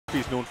Gatsby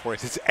is known for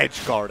is his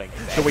edge guarding,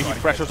 the way he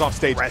pressures off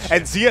stage.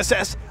 And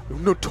ZSS,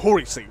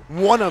 notoriously,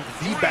 one of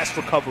the best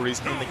recoveries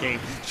in the game.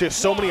 She has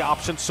so many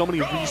options, so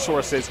many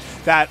resources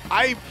that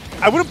I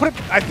wouldn't put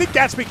it, I think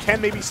Gatsby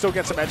can maybe still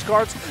get some edge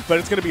guards, but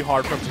it's going to be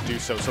hard for him to do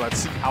so. So let's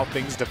see how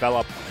things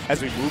develop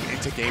as we move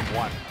into game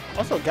 1.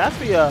 Also,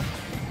 Gatsby,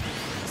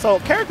 so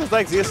characters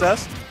like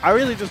ZSS, I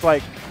really just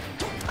like,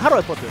 how do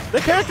I put this? The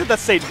characters that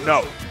say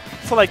no.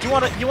 So like, you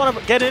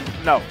wanna get in?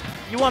 No.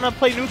 You wanna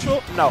play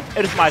neutral? No.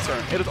 It is my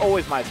turn. It is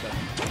always my turn.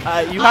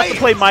 You have to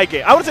play my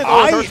game. I would say it's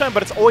always her turn,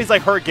 but it's always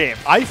like her game.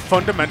 I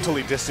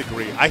fundamentally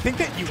disagree. I think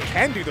that you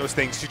can do those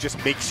things. She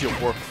just makes you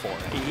work for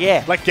it.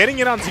 Yeah. Like getting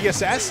in on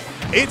ZSS,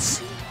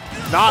 it's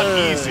not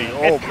easy.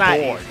 Oh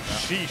boy.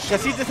 Sheesh.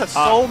 Because he just has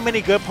so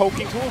many good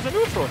poking tools in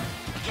neutral.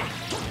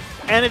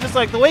 And it's just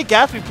like the way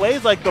Gatsby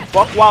plays, like the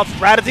buck wild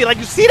strategy. Like,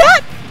 you see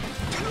that?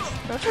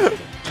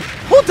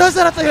 Who does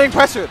that after getting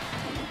pressured?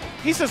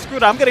 He said, screw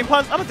that, I'm getting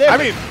punched, I'm a dead. I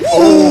mean,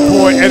 oh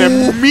boy, and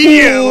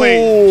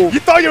immediately, you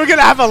thought you were going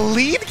to have a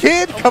lead,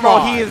 kid? Come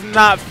on. He is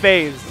not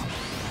phased.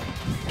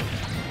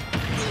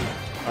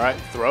 All right,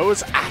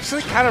 throws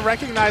actually kind of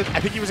recognized. I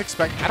think he was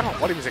expecting, I don't know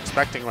what he was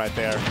expecting right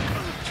there.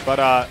 But,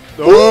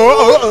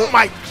 oh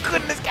my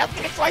goodness,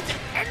 it's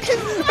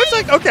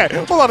like, okay,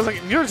 hold on a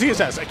second. You're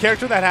ZSS, a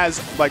character that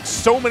has, like,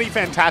 so many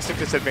fantastic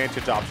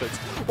disadvantage options.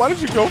 Why did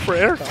you go for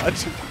air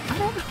dodge? I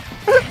don't know.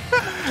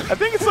 I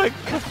think it's like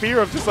the fear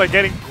of just like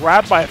getting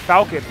grabbed by a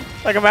Falcon.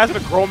 Like imagine a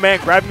grown man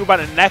grabbing you by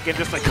the neck and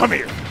just like, come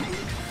here.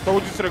 Throw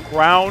you to the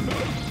ground.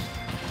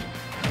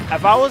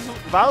 If I was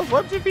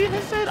WebbJP in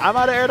his head, I'm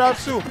out of air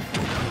dodge too.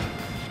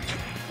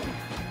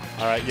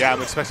 All right, yeah,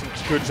 I'm expecting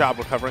a good job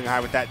recovering high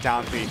with that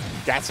down B.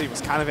 Gatsby was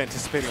kind of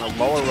anticipating a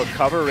lower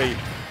recovery.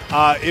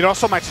 It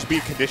also might just be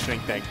a conditioning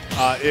thing.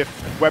 If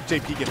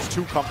WebbJP gets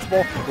too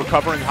comfortable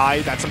recovering high,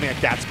 that's something that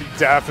Gatsby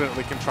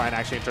definitely can try and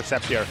actually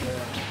intercept here.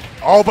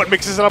 Oh, but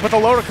mixes it up with a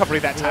low recovery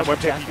that time.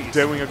 WebbJP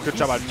doing a good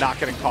job of not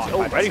getting caught.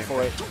 Oh, ready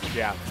for it.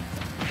 Yeah.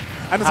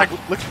 And it's like,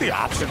 look at the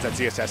options that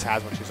ZSS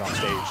has when she's on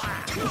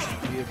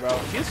stage. Yeah, bro.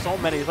 She has so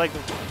many. It's like,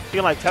 she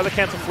can like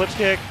telecancel flip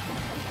kick.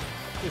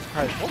 Jesus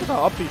Christ. What was that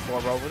up B for,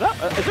 bro? Was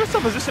that, is there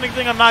some positioning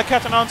thing I'm not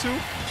catching on to?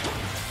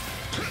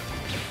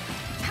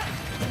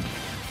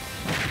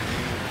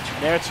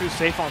 Nair 2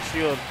 safe on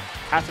shield.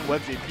 Passing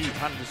WebbJP,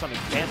 trying to do something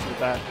fancy with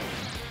that.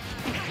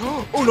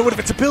 Oh, no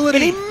invincibility!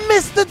 And he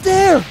missed the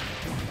dare!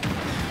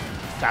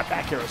 That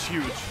back here is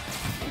huge.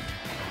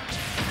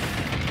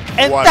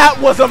 And that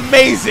was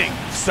amazing!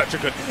 Such a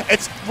good...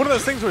 It's one of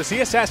those things where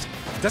CSS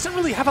doesn't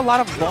really have a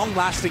lot of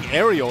long-lasting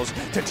aerials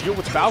to deal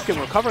with Falcon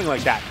recovering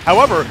like that.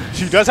 However,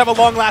 she does have a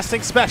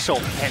long-lasting special.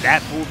 And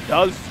that move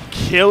does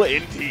kill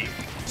indeed.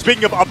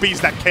 Speaking of upbeats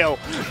that kill,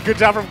 good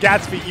job from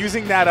Gatsby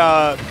using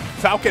that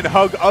Falcon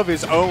hug of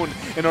his own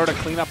in order to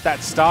clean up that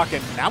stock.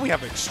 And now we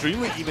have an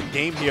extremely even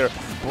game here.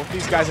 Both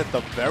these guys at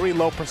the very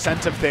low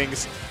percent of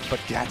things. But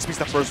Gatsby's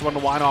the first one to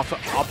wind up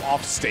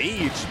off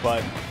stage,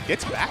 but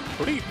gets back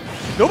pretty...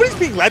 Nobody's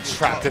being ledge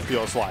trapped, it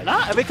feels like.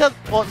 Not because,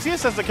 well,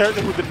 CSS is the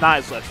character who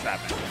denies ledge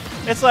trapping.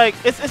 It's like,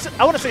 it's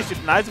I wouldn't say she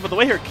denies it, but the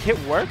way her kit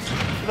works,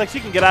 it's like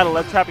she can get out of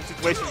ledge trapping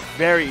situations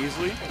very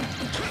easily.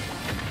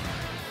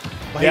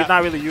 But he's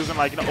not really using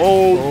like, you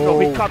know,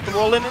 he caught the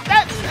roll in, and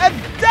that's a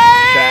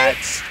dang!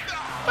 That's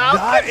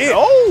not it.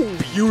 Oh,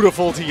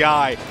 beautiful TI.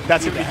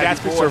 That's going to be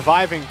Gatsby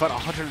surviving, but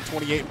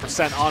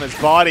 128% on his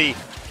body.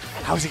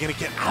 How is he going to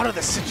get out of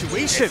this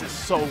situation? This is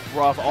so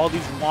rough. All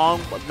these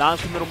long,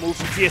 non-committal moves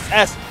from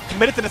GSS.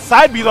 Committed to the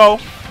side B, though.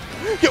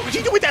 Yo,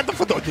 you doing that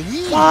for the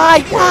knee?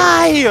 Why?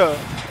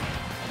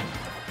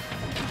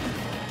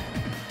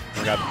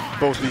 Oh God,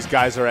 both these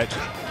guys are at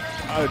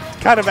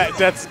kind of at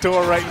death's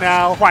door right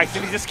now. Christ,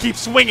 and he just keeps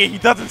swinging. He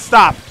doesn't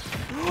stop.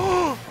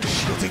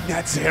 Shielding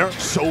that there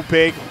so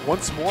big.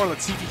 Once more,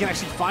 let's see if he can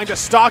actually find a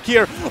stock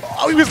here.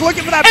 Oh, he was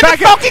looking for that back. And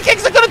the Falcon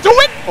kicks are going to do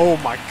it? Oh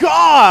my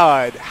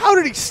God. How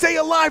did he stay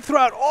alive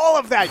throughout all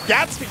of that?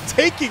 Gatsby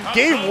taking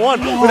game one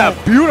with a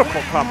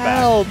beautiful comeback.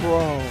 Hell,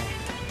 bro.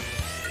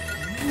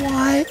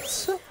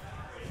 What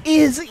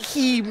is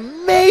he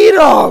made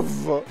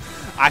of?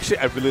 Actually,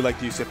 I really like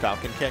the use of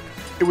Falcon kick.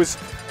 It was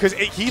because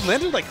he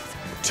landed like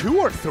 2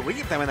 or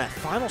 3 of them in that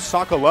final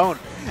stock alone.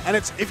 And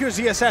it's, if you're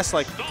ZSS,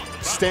 like,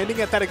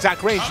 standing at that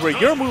exact range where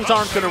your moves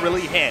aren't going to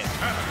really hit,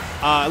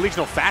 at least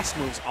no fast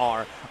moves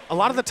are, a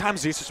lot of the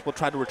times ZSS will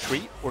try to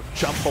retreat or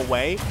jump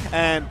away,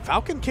 and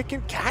Falcon kick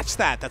can catch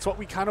that. That's what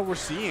we kind of were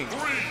seeing.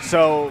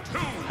 So,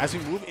 as we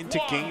move into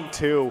game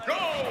 2,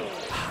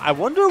 I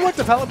wonder what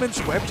developments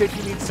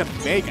WebbJP needs to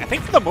make. I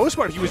think for the most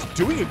part, he was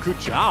doing a good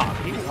job.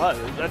 He was.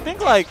 I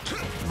think, like,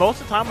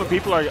 most of the time when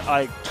people are,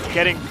 like,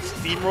 getting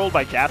steamrolled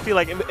by Gatsby,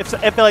 like,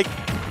 if like,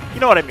 you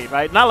know what I mean,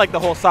 right? Not like the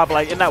whole stop, but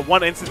like in that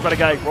one instance where they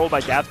got like, rolled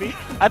by Gatsby.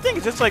 I think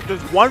it's just like there's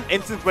one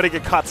instance where they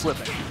get caught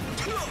slipping.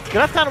 Because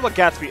that's kind of what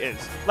Gatsby is.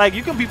 Like,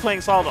 you can be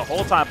playing solid the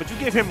whole time, but you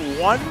give him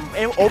one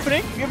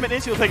opening, you give him an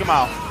inch, he'll take him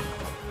out.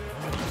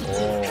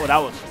 Oh, that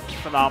was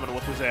phenomenal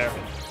with his air.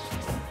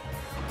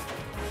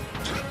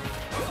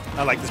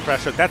 I like this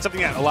pressure. That's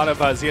something that a lot of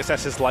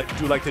ZSSs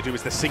do like to do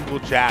is the single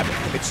jab.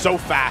 It's so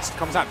fast.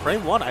 Comes out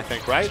frame 1, I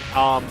think, right?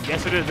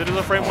 Yes, it is. It is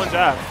a frame 1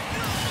 jab.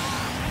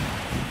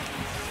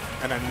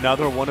 And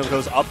another one of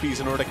those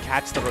upbeats in order to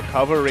catch the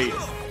recovery.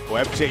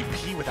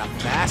 WebbJP with a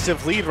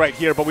massive lead right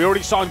here, but we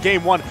already saw in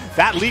game 1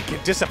 that lead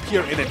can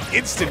disappear in an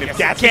instant if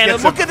Gatsby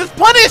gets Look at this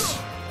punish!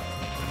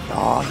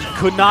 Oh, he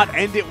could not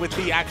end it with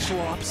the actual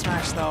up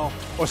smash though.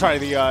 Oh, sorry,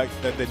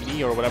 the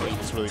knee or whatever he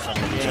was really trying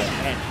to do.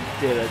 Yeah, and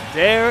he did a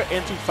dare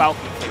into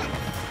Falcon.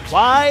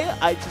 Why?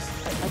 I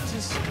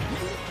just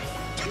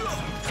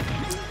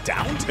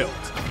down tilt.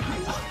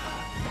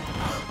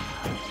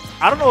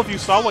 I don't know if you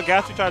saw what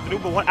Gatsby tried to do,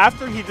 but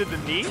after he did the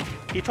knee,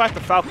 he tried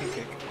the Falcon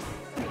kick.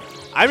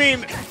 I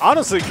mean,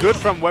 honestly, good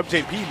from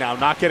WebbJP now,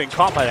 not getting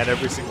caught by that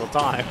every single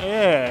time.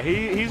 Yeah,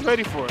 he's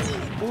ready for it.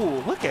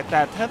 Ooh, look at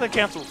that tether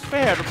cancel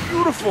fair,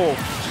 beautiful.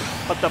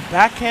 But the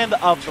backhand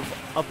of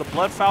the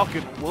Blood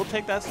Falcon will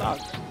take that stock.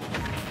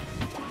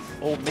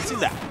 Oh, missing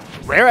that.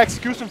 Rare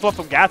execution flip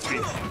from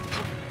Gatsby.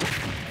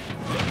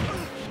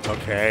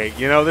 Okay,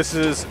 you know, this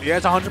is, yeah,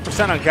 it's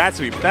 100% on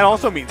Gatsby, but that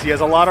also means he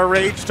has a lot of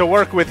rage to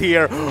work with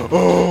here.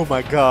 Oh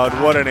my god,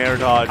 what an air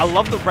dodge. I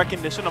love the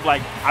recognition of,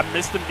 like, I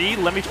missed the knee,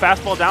 let me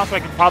fastball down so I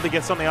can probably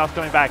get something else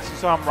coming back. So you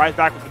saw him right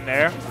back with the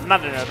nair.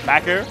 Not the nair, the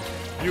back air.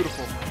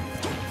 Beautiful.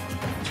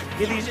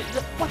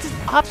 What's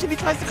his option? He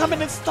tries to come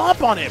in and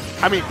stomp on him.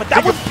 I mean, but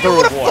that was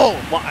beautiful.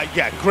 Well,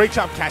 yeah, great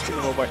job catching the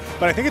little boy.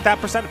 But I think at that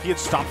percent, if he had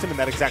stopped him in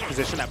that exact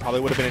position, that probably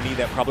would have been a knee.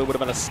 That probably would have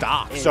been a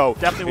stop. So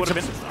definitely would have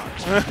been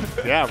a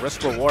stop. Yeah,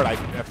 risk reward. I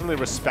definitely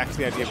respect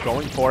the idea of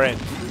going for it.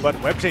 But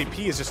WebbJP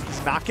is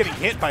just not getting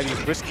hit by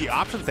these risky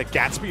options that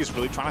Gatsby is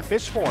really trying to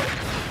fish for.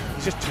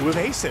 He's just too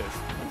evasive.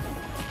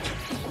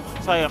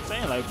 That's like I'm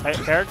saying, like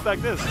characters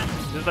like this.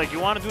 Just like, you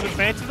want to do the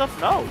fancy stuff?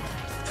 No.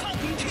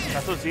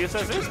 That's what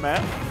ZSS is,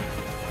 man.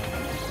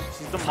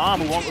 She's the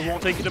mom who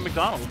won't take you to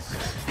McDonald's.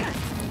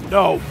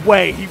 No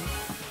way.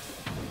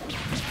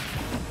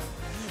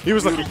 He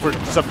was looking for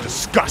some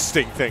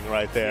disgusting thing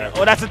right there.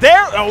 Oh, that's a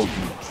dare? Oh,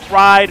 he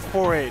tried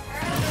for it.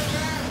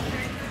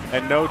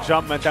 And no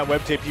jump meant that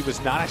WebbJP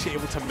was not actually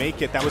able to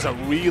make it. That was a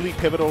really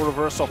pivotal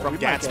reversal from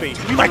Gatsby.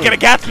 We might get a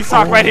Gatsby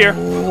sock right here.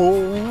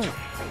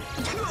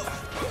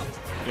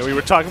 You know, we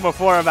were talking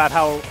before about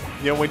how,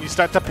 you know, when you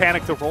start to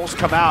panic, the rolls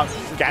come out.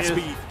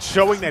 Gatsby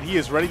showing that he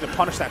is ready to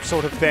punish that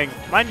sort of thing.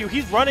 Mind you,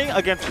 he's running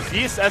against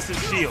ZSS's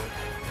shield.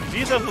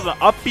 ZSS was an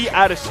upbeat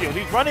out of shield.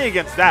 He's running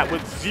against that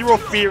with zero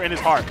fear in his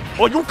heart.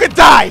 Or you could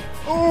die!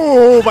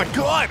 Oh my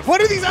god!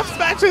 What are these up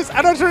smashes?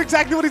 I'm not sure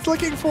exactly what he's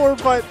looking for,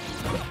 but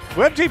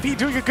WebbJP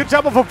doing a good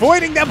job of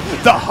avoiding them.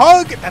 The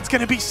hug, that's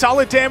going to be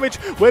solid damage.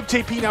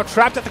 WebbJP now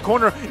trapped at the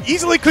corner.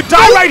 Easily could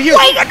die right here.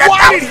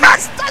 Why did he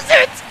does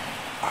it?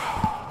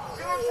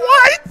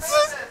 What?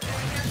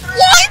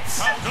 What?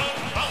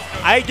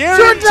 I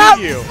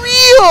guarantee you. You're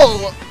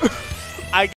not real!